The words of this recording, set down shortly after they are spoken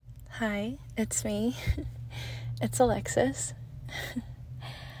Hi, it's me. It's Alexis.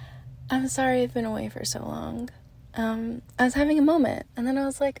 I'm sorry I've been away for so long. I was having a moment, and then I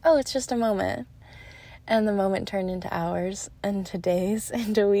was like, oh, it's just a moment. And the moment turned into hours, into days,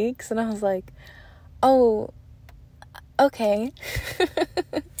 into weeks, and I was like, oh, okay.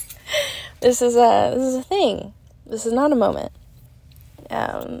 This is a thing. This is not a moment.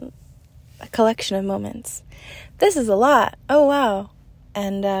 A collection of moments. This is a lot. Oh, wow.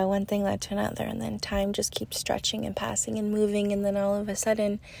 And one thing led to another, and then time just keeps stretching and passing and moving, and then all of a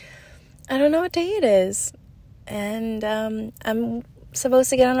sudden, I don't know what day it is. And I'm supposed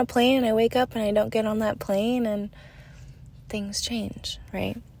to get on a plane, and I wake up and I don't get on that plane, and things change,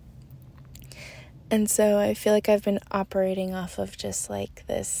 right? And so I feel like I've been operating off of just like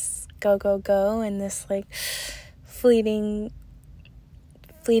this go, go, go, and this like fleeting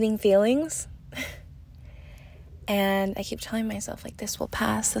feelings. And I keep telling myself, like, this will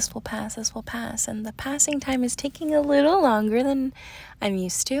pass, this will pass, this will pass. And the passing time is taking a little longer than I'm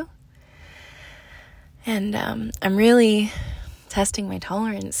used to. And I'm really testing my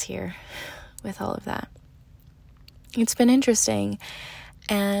tolerance here with all of that. It's been interesting.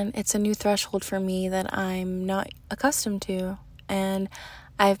 And it's a new threshold for me that I'm not accustomed to. And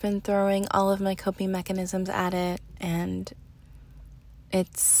I've been throwing all of my coping mechanisms at it. And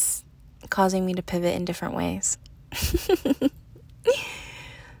it's causing me to pivot in different ways.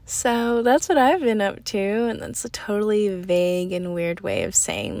 So that's what I've been up to, and that's a totally vague and weird way of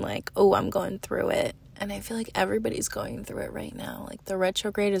saying like, oh, I'm going through it. And I feel like everybody's going through it right now. Like the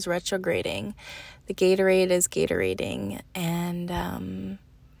retrograde is retrograding, the Gatorade is Gatorading, and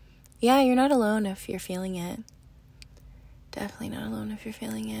yeah, you're not alone if you're feeling it. Definitely not alone if you're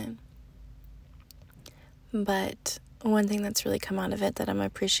feeling it. But one thing that's really come out of it that I'm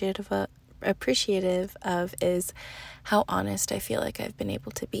appreciative of is how honest I feel like I've been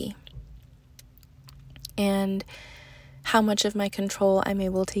able to be, and how much of my control I'm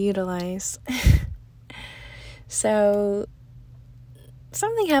able to utilize. So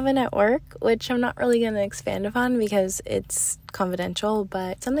something happened at work, which I'm not really going to expand upon because it's confidential,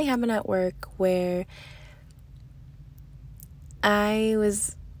 but something happened at work where I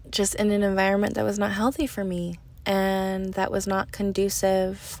was just in an environment that was not healthy for me. And that was not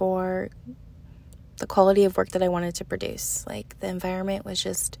conducive for the quality of work that I wanted to produce. Like, the environment was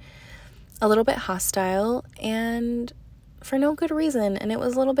just a little bit hostile and for no good reason. And it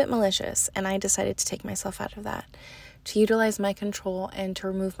was a little bit malicious. And I decided to take myself out of that, to utilize my control and to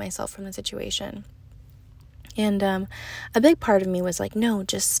remove myself from the situation. And a big part of me was like, no,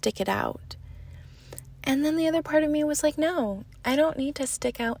 just stick it out. And then the other part of me was like, no, I don't need to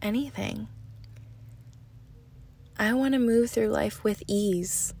stick out anything. I want to move through life with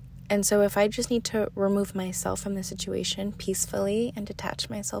ease. And so if I just need to remove myself from the situation peacefully and detach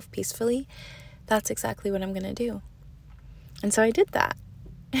myself peacefully, that's exactly what I'm going to do. And so I did that.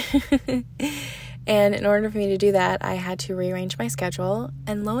 And in order for me to do that, I had to rearrange my schedule.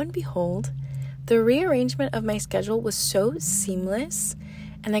 And lo and behold, the rearrangement of my schedule was so seamless,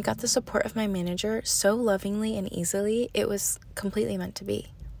 and I got the support of my manager so lovingly and easily, it was completely meant to be.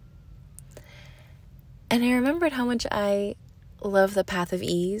 And I remembered how much I love the path of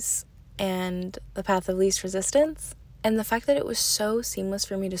ease and the path of least resistance. And the fact that it was so seamless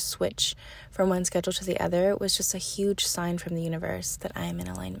for me to switch from one schedule to the other was just a huge sign from the universe that I am in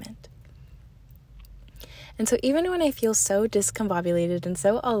alignment. And so even when I feel so discombobulated and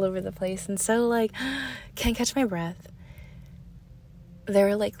so all over the place and so like, can't catch my breath, there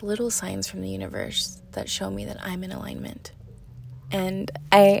are like little signs from the universe that show me that I'm in alignment. And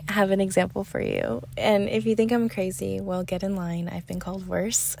I have an example for you. And if you think I'm crazy, well, get in line. I've been called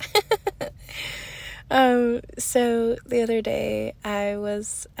worse. So the other day I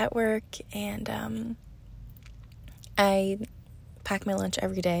was at work, and I pack my lunch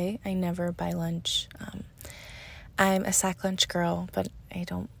every day. I never buy lunch. I'm a sack lunch girl, but I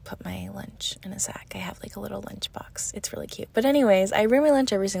don't put my lunch in a sack. I have like a little lunch box. It's really cute. But anyways, I bring my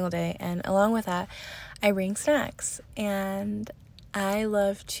lunch every single day, and along with that, I bring snacks. And I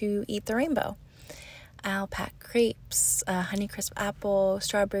love to eat the rainbow. I'll pack grapes, Honeycrisp apple,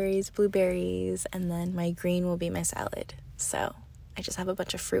 strawberries, blueberries, and then my green will be my salad. So I just have a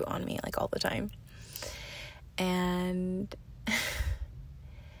bunch of fruit on me like all the time. And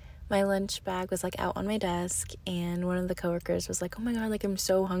my lunch bag was like out on my desk, and one of the coworkers was like, oh my God, like I'm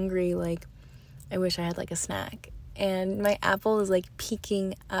so hungry. Like I wish I had like a snack. And my apple is like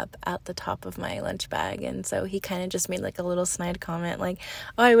peeking up at the top of my lunch bag. And so he kind of just made like a little snide comment like,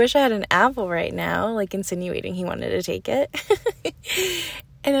 oh, I wish I had an apple right now, like insinuating he wanted to take it.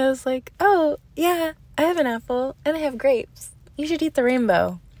 And I was like, oh, yeah, I have an apple and I have grapes. You should eat the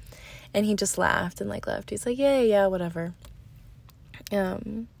rainbow. And he just laughed and, like, left. He's like, yeah, whatever.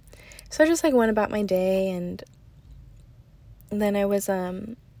 So I just, like, went about my day, and then I was,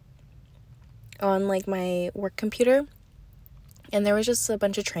 on, like, my work computer, and there was just a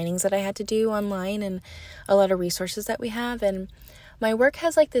bunch of trainings that I had to do online and a lot of resources that we have, and my work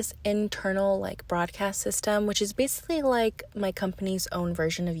has, like, this internal, like, broadcast system, which is basically, like, my company's own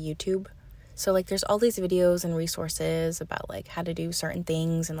version of YouTube. So, like, there's all these videos and resources about, like, how to do certain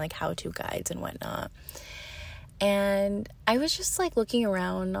things and, like, how-to guides and whatnot. And I was just, like, looking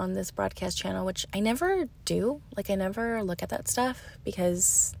around on this broadcast channel, which I never do. Like, I never look at that stuff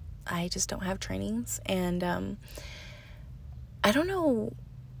because I just don't have trainings. And I don't know.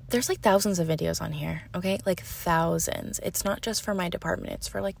 There's, like, thousands of videos on here, okay? Like, thousands. It's not just for my department. It's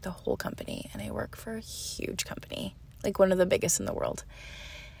for, like, the whole company. And I work for a huge company, like, one of the biggest in the world.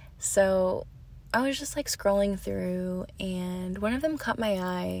 So I was just, like, scrolling through, and one of them caught my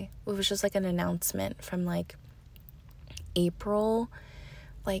eye. It was just, like, an announcement from, like, April,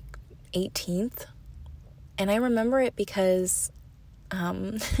 like, 18th. And I remember it because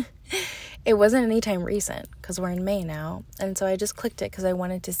it wasn't anytime recent, because we're in May now. And so I just clicked it because I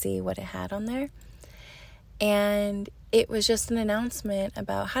wanted to see what it had on there. And it was just an announcement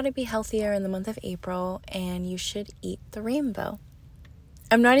about how to be healthier in the month of April, and you should eat the rainbow.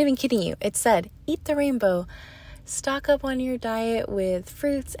 I'm not even kidding you. It said, eat the rainbow. Stock up on your diet with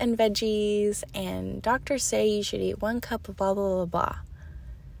fruits and veggies, and doctors say you should eat 1 cup of blah, blah, blah, blah.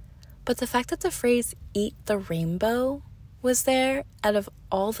 But the fact that the phrase eat the rainbow was there out of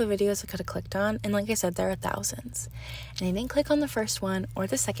all the videos I could have clicked on, and like I said, there are thousands. And I didn't click on the first one or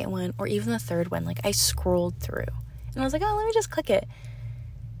the second one or even the third one. Like, I scrolled through and I was like, oh, let me just click it.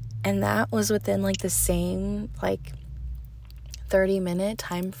 And that was within, like, the same, like, 30-minute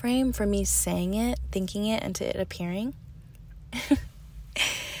time frame for me saying it, thinking it, and to it appearing.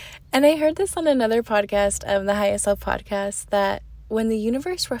 And I heard this on another podcast, the Highest Self podcast, that when the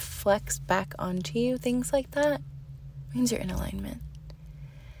universe reflects back onto you things like that, means you're in alignment.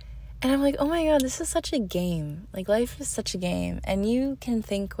 And I'm like, oh my God, this is such a game. Like, life is such a game. And you can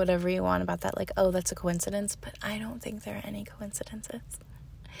think whatever you want about that, like, oh, that's a coincidence. But I don't think there are any coincidences.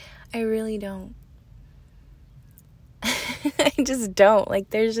 I really don't. I just don't. Like,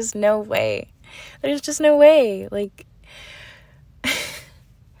 there's just no way. There's just no way. Like,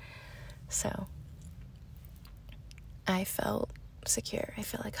 so I felt secure. I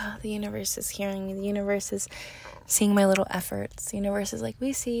feel like, oh, the universe is hearing me. The universe is seeing my little efforts. The universe is like,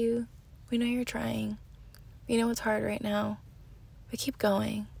 we see you. We know you're trying. We know it's hard right now. But keep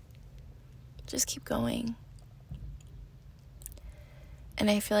going. Just keep going. And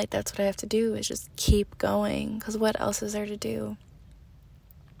I feel like that's what I have to do, is just keep going. Because what else is there to do?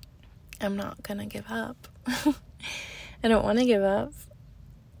 I'm not going to give up. I don't want to give up.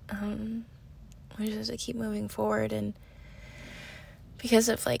 I just have to keep moving forward. And because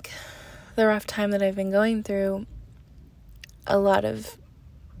of, like, the rough time that I've been going through, a lot of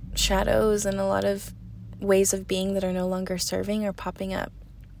shadows and a lot of ways of being that are no longer serving are popping up.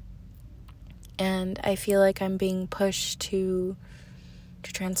 And I feel like I'm being pushed to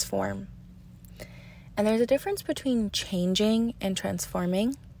transform. And there's a difference between changing and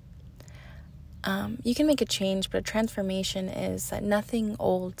transforming. You can make a change, but a transformation is that nothing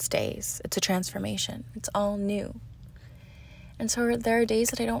old stays. It's a transformation. It's all new. And so there are days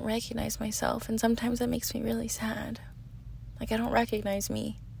that I don't recognize myself, and sometimes that makes me really sad. Like, I don't recognize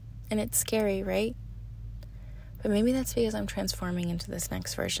me, and it's scary, right? But maybe that's because I'm transforming into this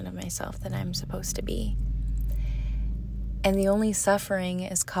next version of myself that I'm supposed to be. And the only suffering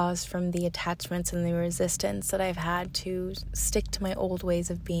is caused from the attachments and the resistance that I've had to stick to my old ways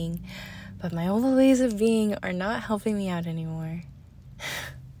of being. But my old ways of being are not helping me out anymore.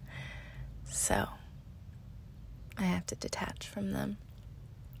 So I have to detach from them.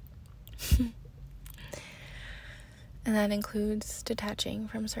 And that includes detaching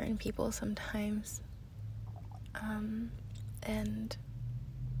from certain people sometimes. And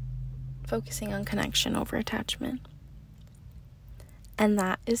focusing on connection over attachment. And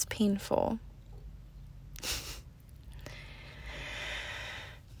that is painful.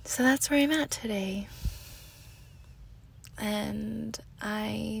 So that's where I'm at today. And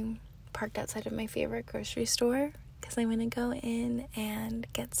I parked outside of my favorite grocery store because I'm going to go in and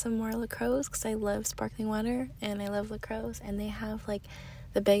get some more LaCroix because I love sparkling water and I love LaCroix. And they have, like,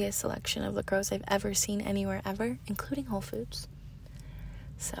 the biggest selection of LaCroix I've ever seen anywhere ever, including Whole Foods.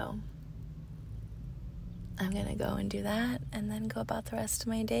 So I'm going to go and do that and then go about the rest of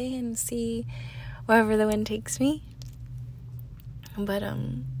my day and see wherever the wind takes me. But I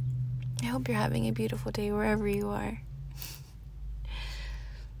hope you're having a beautiful day wherever you are.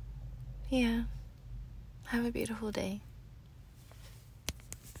 yeah, have a beautiful day.